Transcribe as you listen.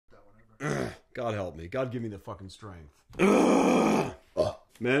God help me. God give me the fucking strength.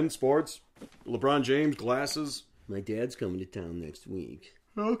 Men, sports, LeBron James, glasses. My dad's coming to town next week.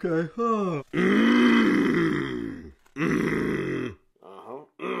 Okay.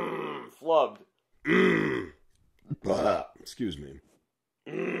 Flubbed. Excuse me.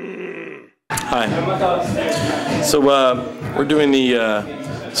 Hi. So we're doing the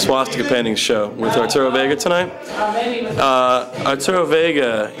swastika painting show with Arturo Vega tonight. Arturo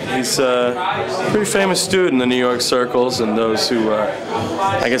Vega, he's a pretty famous dude in the New York circles and those who,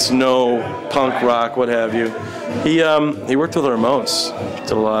 I guess, know punk rock, what have you. He worked with the Ramones,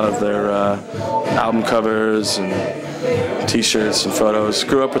 did a lot of their album covers and T-shirts and photos.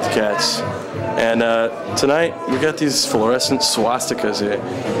 Grew up with the Cats. And tonight we got these fluorescent swastikas here.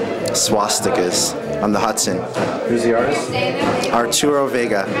 Swastikas on the Hudson. Who's the artist? Arturo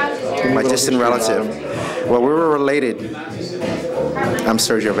Vega, my distant relative. Well, we were related. I'm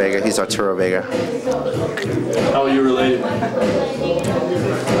Sergio Vega, he's Arturo Vega. How are you related?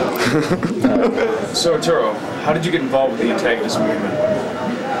 So Arturo, how did you get involved with the Antagovision movement?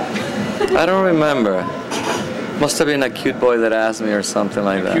 I don't remember. Must have been a cute boy that asked me or something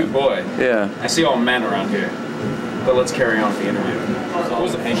like that. Cute boy? Yeah. I see all men around here. But let's carry on with the interview.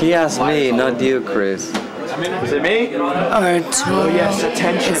 He asked me, not you, Chris. Is it me? Arturo, yes,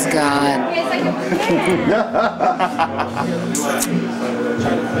 attention. It's God.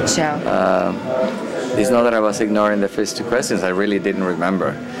 Ciao. It's not that I was ignoring the first two questions, I really didn't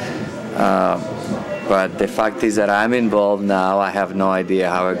remember. But the fact is that I'm involved now. I have no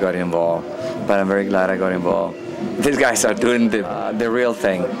idea how I got involved, but I'm very glad I got involved. These guys are doing the real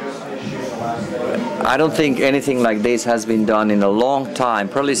thing. I don't think anything like this has been done in a long time,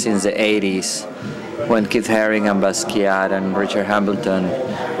 probably since the 80s, when Keith Haring and Basquiat and Richard Hamilton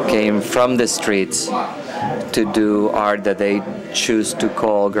came from the streets to do art that they choose to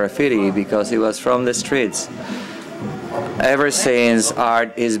call graffiti because it was from the streets. Ever since,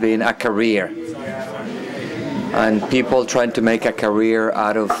 art has been a career, and people trying to make a career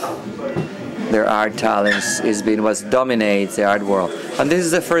out of their art talents has been what dominates the art world. And this is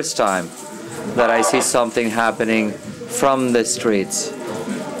the first time that I see something happening from the streets.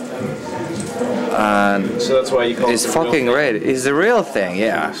 And so that's why you call it's fucking great. It's the real thing,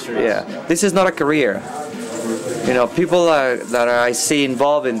 yeah. Yeah. This is not a career. You know, people that I see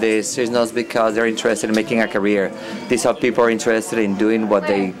involved in this is not because they're interested in making a career. These are people who are interested in doing what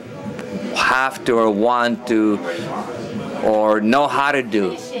they have to or want to or know how to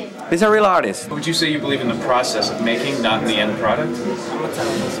do. These are real artists. Would you say you believe in the process of making, not in the end product? No.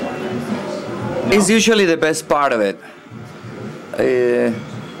 It's usually the best part of it.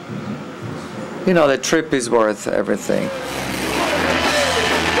 You know, the trip is worth everything.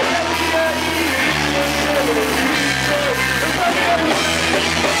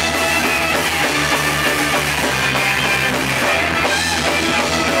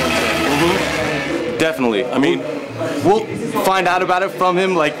 Definitely. I mean, we'll find out about it from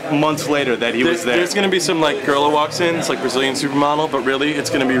him like months later that he was there. There's going to be some like girl who walks in, it's like Brazilian supermodel, but really it's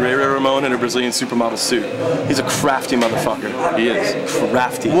going to be Ray Ray Ramon in a Brazilian supermodel suit. He's a crafty motherfucker. He is.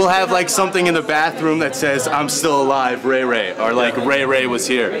 Crafty. We'll have like something in the bathroom that says, "I'm still alive, Ray Ray," or like Ray Ray was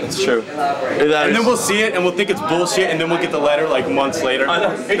here. It's true. And then we'll see it and we'll think it's bullshit, and then we'll get the letter like months later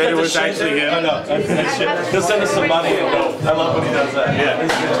that it was actually him. I know. He'll send us some money and go. I love when he does that.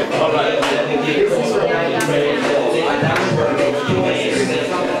 Yeah. All right.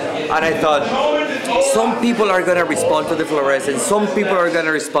 And I thought, some people are going to respond to the fluorescence, some people are going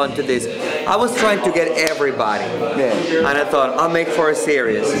to respond to this. I was trying to get everybody. Yeah. And I thought, I'll make for a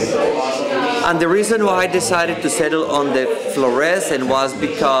series. And the reason why I decided to settle on the fluorescent was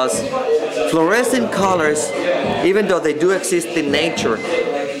because fluorescent colors, even though they do exist in nature,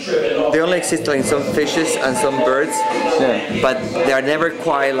 they only exist in some fishes and some birds, but they are never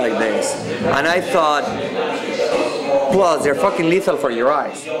quite like this. And I thought, plus they're fucking lethal for your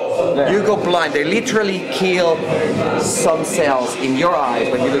eyes. You go blind. They literally kill some cells in your eyes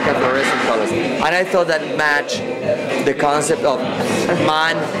when you look at fluorescent colors. And I thought that matched the concept of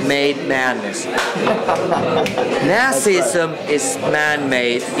man-made madness. Nazism is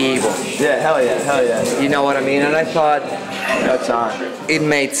man-made evil. Yeah, hell yeah, hell yeah. You know what I mean? And I thought it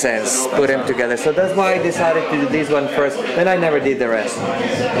made sense, put them together. So that's why I decided to do this one first. Then I never did the rest.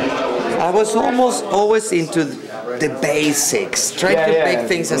 I was almost always into the basics, trying to make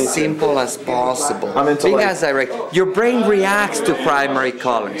things as simple as possible. Being as direct. Your brain reacts to primary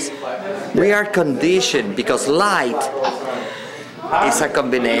colors. We are conditioned because light is a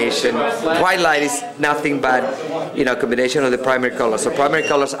combination. White light is nothing but, combination of the primary colors. So primary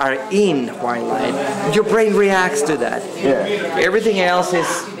colors are in white light. Your brain reacts to that. Yeah. Everything else is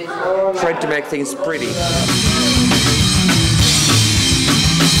trying to make things pretty.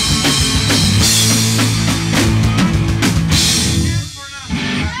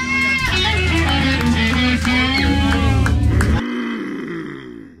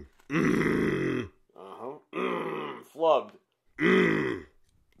 Flubbed.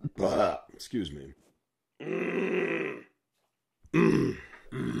 Excuse me.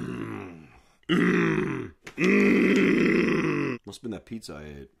 Must have been that pizza I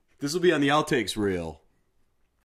ate. This will be on the outtakes reel.